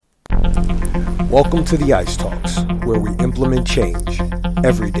Welcome to the ICE Talks, where we implement change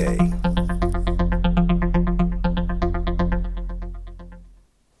every day.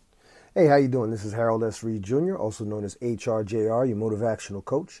 Hey, how you doing? This is Harold S. Reed Jr., also known as HRJR, your motivational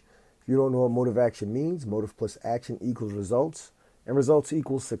coach. If you don't know what motive action means, motive plus action equals results, and results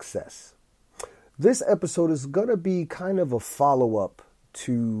equals success. This episode is going to be kind of a follow-up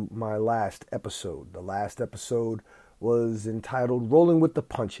to my last episode. The last episode was entitled Rolling with the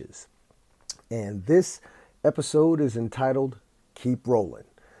Punches. And this episode is entitled Keep Rolling.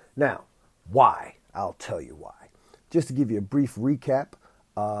 Now, why? I'll tell you why. Just to give you a brief recap,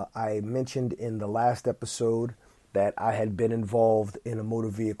 I mentioned in the last episode that I had been involved in a motor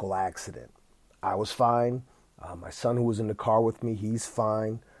vehicle accident. I was fine. My son who was in the car with me, he's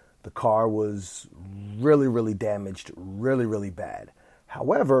fine. The car was really damaged, really bad.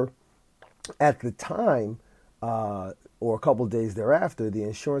 However, at the time, or a couple of days thereafter, the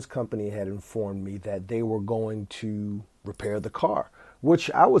insurance company had informed me that they were going to repair the car, which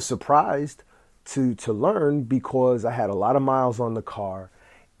I was surprised to learn because I had a lot of miles on the car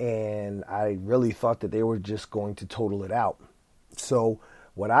and I really thought that they were just going to total it out. So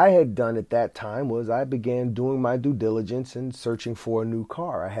what I had done at that time was I began doing my due diligence and searching for a new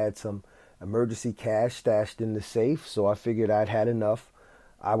car. I had some emergency cash stashed in the safe, so I figured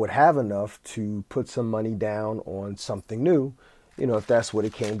I would have enough to put some money down on something new, if that's what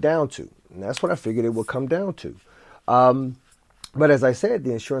it came down to. And that's what I figured it would come down to. But as I said,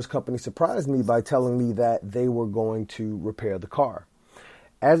 the insurance company surprised me by telling me that they were going to repair the car.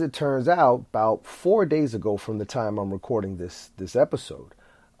 As it turns out, about 4 days ago from the time I'm recording this episode,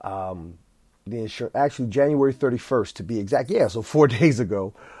 actually January 31st to be exact. Yeah, so 4 days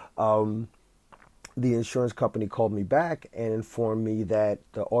ago, the insurance company called me back and informed me that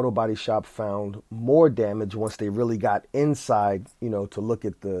the auto body shop found more damage once they really got inside, to look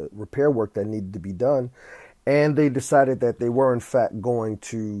at the repair work that needed to be done. And they decided that they were in fact going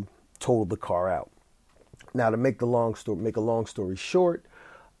to total the car out. Now, to make a long story short,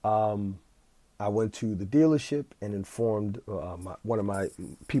 I went to the dealership and informed one of my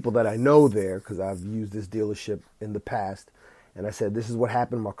people that I know there, because I've used this dealership in the past. And I said, this is what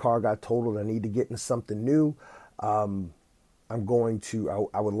happened. My car got totaled. I need to get into something new. I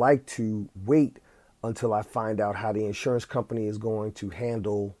would like to wait until I find out how the insurance company is going to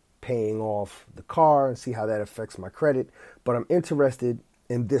handle paying off the car and see how that affects my credit. But I'm interested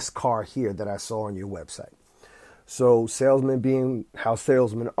in this car here that I saw on your website. So salesmen being how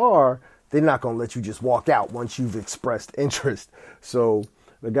salesmen are, they're not going to let you just walk out once you've expressed interest. So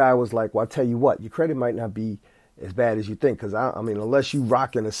the guy was like, well, I'll tell you what, your credit might not be as bad as you think, because I mean, unless you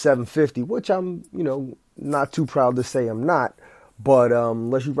rocking a 750, which I'm, not too proud to say I'm not, but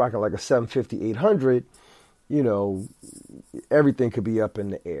unless you rocking like a 750, 800, everything could be up in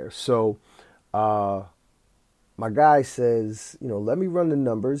the air. So my guy says, let me run the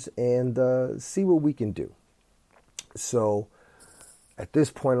numbers and see what we can do. So at this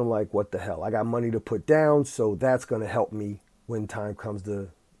point, I'm like, what the hell? I got money to put down, so that's going to help me when time comes to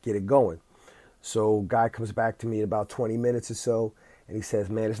get it going. So guy comes back to me in about 20 minutes or so, and he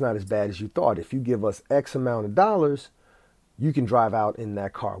says, man, it's not as bad as you thought. If you give us X amount of dollars, you can drive out in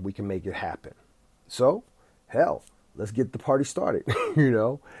that car. We can make it happen. So, hell, let's get the party started,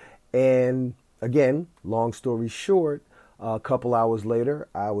 And again, long story short, a couple hours later,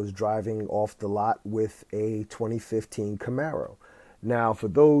 I was driving off the lot with a 2015 Camaro. Now, for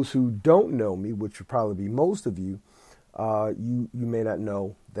those who don't know me, which would probably be most of you, you may not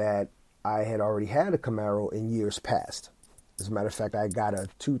know that I had already had a Camaro in years past. As a matter of fact, I got a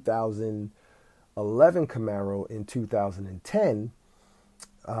 2011 Camaro in 2010,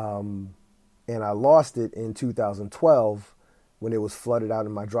 and I lost it in 2012 when it was flooded out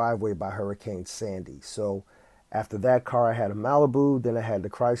in my driveway by Hurricane Sandy. So after that car, I had a Malibu, then I had the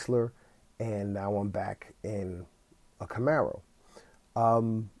Chrysler, and now I'm back in a Camaro.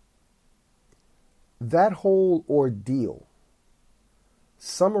 That whole ordeal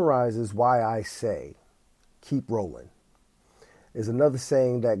summarizes why I say, keep rolling. There's another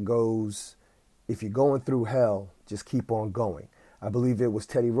saying that goes, if you're going through hell, just keep on going. I believe it was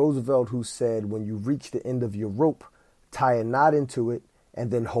Teddy Roosevelt who said, when you reach the end of your rope, tie a knot into it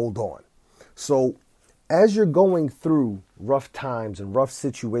and then hold on. So as you're going through rough times and rough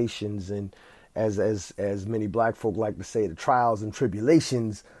situations, and as many black folk like to say, the trials and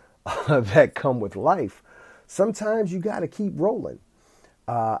tribulations that come with life, sometimes you got to keep rolling.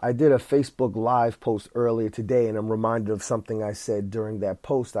 I did a Facebook Live post earlier today, and I'm reminded of something I said during that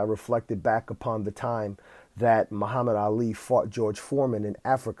post. I reflected back upon the time that Muhammad Ali fought George Foreman in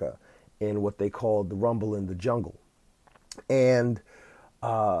Africa in what they called the Rumble in the Jungle. And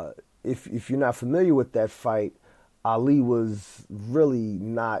if you're not familiar with that fight, Ali was really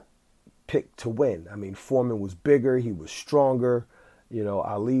not picked to win. I mean, Foreman was bigger, he was stronger.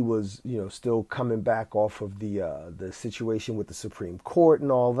 Ali was, still coming back off of the situation with the Supreme Court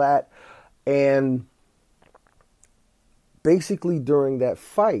and all that. And basically during that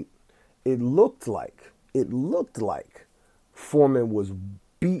fight, it looked like Foreman was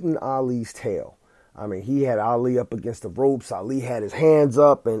beating Ali's tail. I mean, he had Ali up against the ropes. Ali had his hands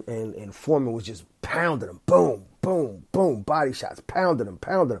up, and Foreman was just pounding him. Boom, boom, boom, body shots, pounding him.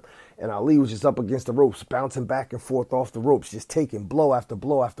 And Ali was just up against the ropes, bouncing back and forth off the ropes, just taking blow after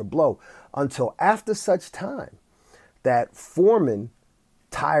blow after blow, until after such time that Foreman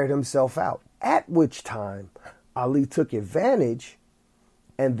tired himself out, at which time Ali took advantage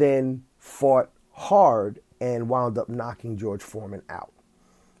and then fought hard and wound up knocking George Foreman out.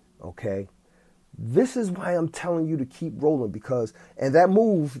 Okay? This is why I'm telling you to keep rolling, because, and that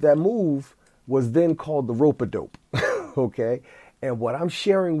move was then called the rope-a-dope. Okay? And what I'm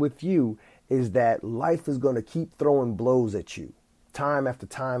sharing with you is that life is going to keep throwing blows at you time after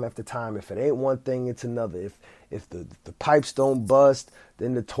time after time. If it ain't one thing, it's another. If the pipes don't bust,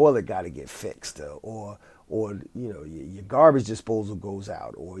 then the toilet got to get fixed, or your garbage disposal goes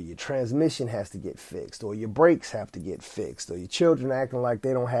out, or your transmission has to get fixed, or your brakes have to get fixed, or your children acting like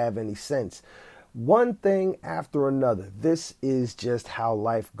they don't have any sense. One thing after another. This is just how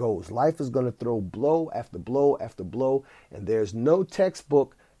life goes. Life is going to throw blow after blow after blow, and there's no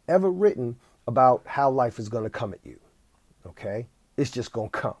textbook ever written about how life is going to come at you. Okay? It's just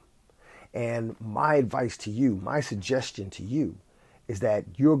going to come. And my advice to you, my suggestion to you, is that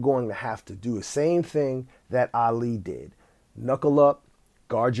you're going to have to do the same thing that Ali did. Knuckle up,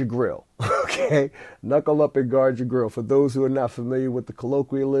 guard your grill. Okay? Knuckle up and guard your grill. For those who are not familiar with the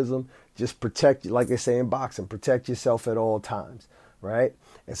colloquialism, just protect, like they say in boxing, protect yourself at all times, right?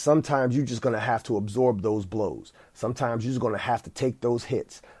 And sometimes you're just going to have to absorb those blows. Sometimes you're just going to have to take those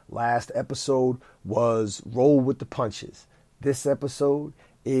hits. Last episode was roll with the punches. This episode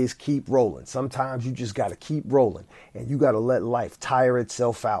is keep rolling. Sometimes you just got to keep rolling, and you got to let life tire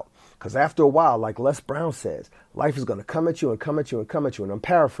itself out. Because after a while, like Les Brown says, life is going to come at you and come at you and come at you. And I'm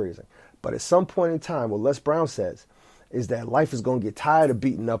paraphrasing. But at some point in time, what Les Brown says is that life is going to get tired of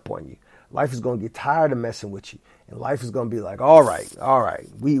beating up on you. Life is going to get tired of messing with you. And life is going to be like, all right,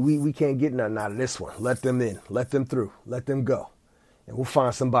 we can't get nothing out of this one. Let them in, let them through, let them go. And we'll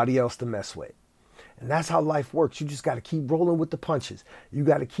find somebody else to mess with. And that's how life works. You just got to keep rolling with the punches. You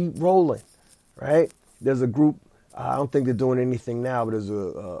got to keep rolling, right? There's a group, I don't think they're doing anything now, but there's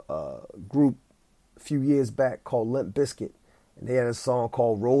a group a few years back called Limp Bizkit. And they had a song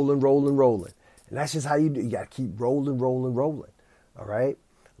called Rollin', Rollin', Rollin'. And that's just how you do. You got to keep rolling, rolling, rolling. All right?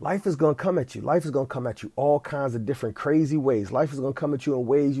 Life is going to come at you. Life is going to come at you all kinds of different crazy ways. Life is going to come at you in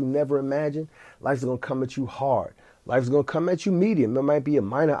ways you never imagined. Life is going to come at you hard. Life is going to come at you medium. It might be a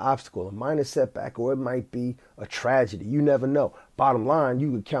minor obstacle, a minor setback, or it might be a tragedy. You never know. Bottom line, you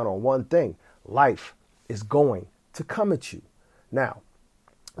can count on one thing. Life is going to come at you. Now,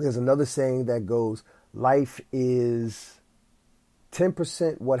 there's another saying that goes, life is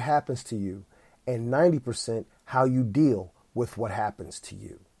 10% what happens to you and 90% how you deal with what happens to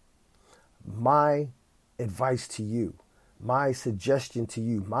you. My advice to you, my suggestion to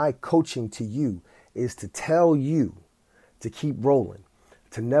you, my coaching to you is to tell you to keep rolling,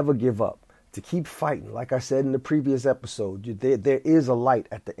 to never give up, to keep fighting. Like I said in the previous episode, there is a light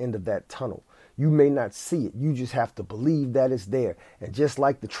at the end of that tunnel. You may not see it. You just have to believe that it's there. And just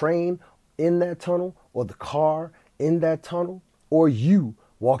like the train in that tunnel, or the car in that tunnel, or you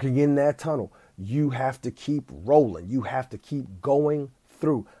walking in that tunnel, you have to keep rolling. You have to keep going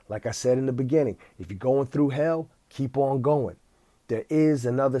through. Like I said in the beginning, if you're going through hell, keep on going. There is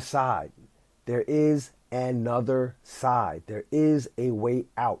another side. There is another side. There is a way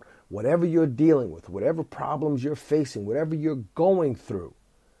out. Whatever you're dealing with, whatever problems you're facing, whatever you're going through,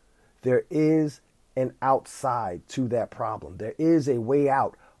 there is an outside to that problem. There is a way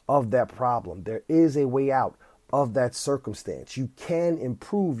out of that problem. There is a way out of that circumstance. You can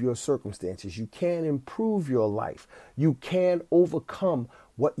improve your circumstances. You can improve your life. You can overcome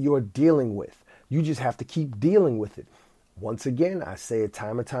what you're dealing with. You just have to keep dealing with it. Once again, I say it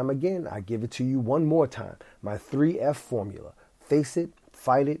time and time again. I give it to you one more time. My 3F formula. Face it,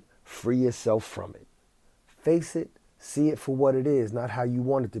 fight it, free yourself from it. Face it, see it for what it is, not how you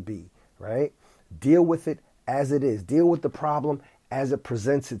want it to be, right? Deal with it as it is. Deal with the problem as it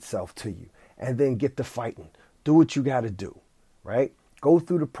presents itself to you. And then get to fighting. Do what you got to do, right? Go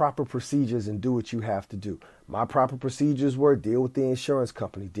through the proper procedures and do what you have to do. My proper procedures were deal with the insurance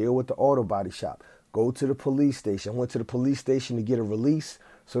company, deal with the auto body shop, go to the police station. I went to the police station to get a release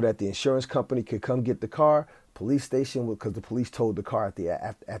so that the insurance company could come get the car. Police station, because the police towed the car at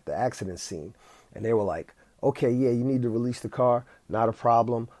the accident scene. And they were like, okay, yeah, you need to release the car. Not a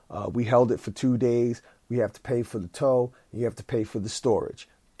problem. We held it for 2 days. We have to pay for the tow. You have to pay for the storage.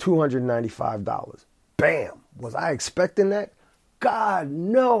 $295. Bam. Was I expecting that? God,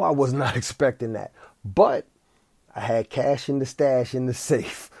 no, I was not expecting that. But I had cash in the stash in the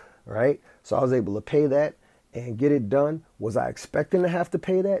safe, right? So I was able to pay that and get it done. Was I expecting to have to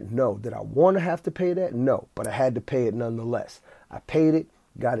pay that? No. Did I want to have to pay that? No. But I had to pay it nonetheless. I paid it,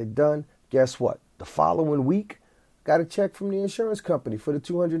 got it done. Guess what? The following week, got a check from the insurance company for the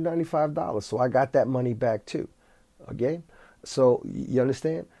 $295. So I got that money back too. Okay? So you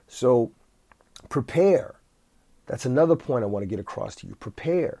understand? So prepare. That's another point I want to get across to you.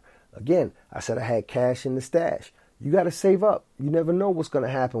 Prepare. Again, I said I had cash in the stash. You got to save up. You never know what's going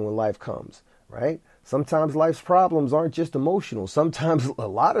to happen when life comes, right? Sometimes life's problems aren't just emotional. Sometimes, a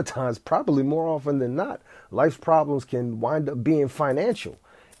lot of times, probably more often than not, life's problems can wind up being financial.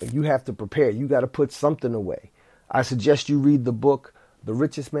 And you have to prepare. You got to put something away. I suggest you read the book, The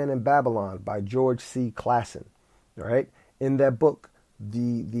Richest Man in Babylon by George C. Clason. All right? In that book,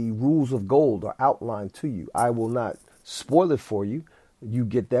 the rules of gold are outlined to you. I will not spoil it for you. You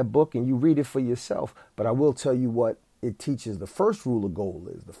get that book and you read it for yourself. But I will tell you what it teaches. The first rule of gold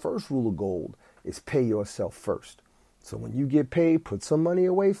is. The first rule of gold is pay yourself first. So when you get paid, put some money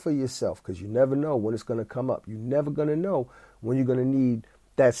away for yourself, because you never know when it's going to come up. You're never going to know when you're going to need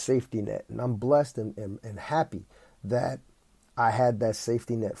that safety net. And I'm blessed and happy that I had that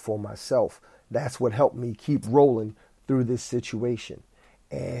safety net for myself. That's what helped me keep rolling through this situation.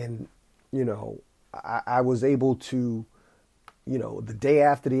 And, you know, I was able to, you know, the day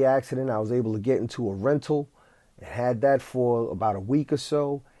after the accident, I was able to get into a rental and had that for about a week or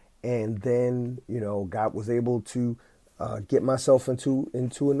so. And then, you know, God was able to get myself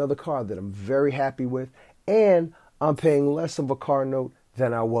into another car that I'm very happy with. And I'm paying less of a car note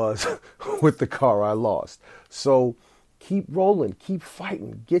than I was with the car I lost. So keep rolling, keep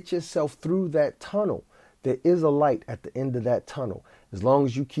fighting, get yourself through that tunnel. There is a light at the end of that tunnel. As long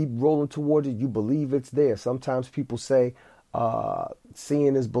as you keep rolling towards it, you believe it's there. Sometimes people say,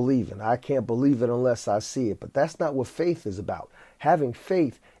 seeing is believing. I can't believe it unless I see it. But that's not what faith is about. Having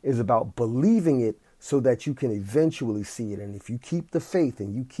faith is about believing it so that you can eventually see it. And if you keep the faith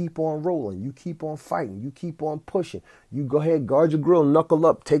and you keep on rolling, you keep on fighting, you keep on pushing, you go ahead, guard your grill, knuckle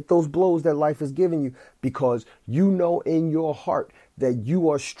up, take those blows that life is giving you, because you know in your heart that you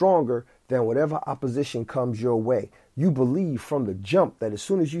are stronger than whatever opposition comes your way. You believe from the jump that as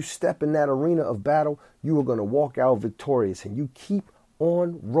soon as you step in that arena of battle, you are going to walk out victorious. And you keep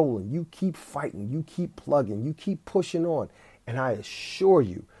on rolling. You keep fighting. You keep plugging. You keep pushing on. And I assure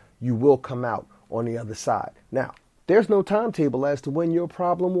you, you will come out on the other side. Now, there's no timetable as to when your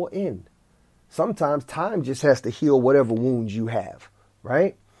problem will end. Sometimes time just has to heal whatever wounds you have,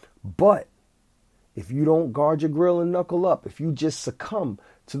 right? But if you don't guard your grill and knuckle up, if you just succumb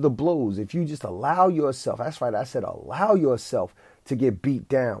to the blows, if you just allow yourself, that's right, I said allow yourself to get beat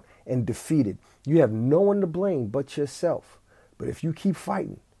down and defeated, you have no one to blame but yourself. But if you keep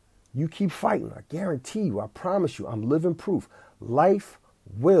fighting, I guarantee you, I promise you, I'm living proof, life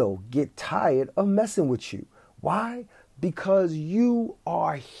will get tired of messing with you. Why? Because you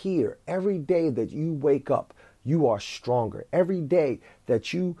are here. Every day that you wake up, you are stronger. Every day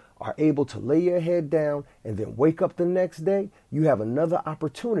that you are able to lay your head down and then wake up the next day, you have another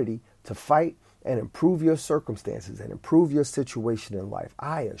opportunity to fight and improve your circumstances and improve your situation in life.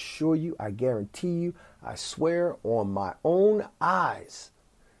 I assure you, I guarantee you, I swear on my own eyes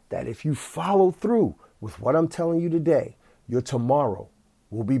that if you follow through with what I'm telling you today, your tomorrow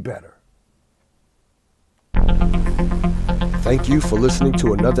will be better. Thank you for listening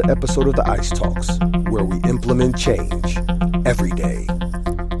to another episode of the Ice Talks, where we implement change every day.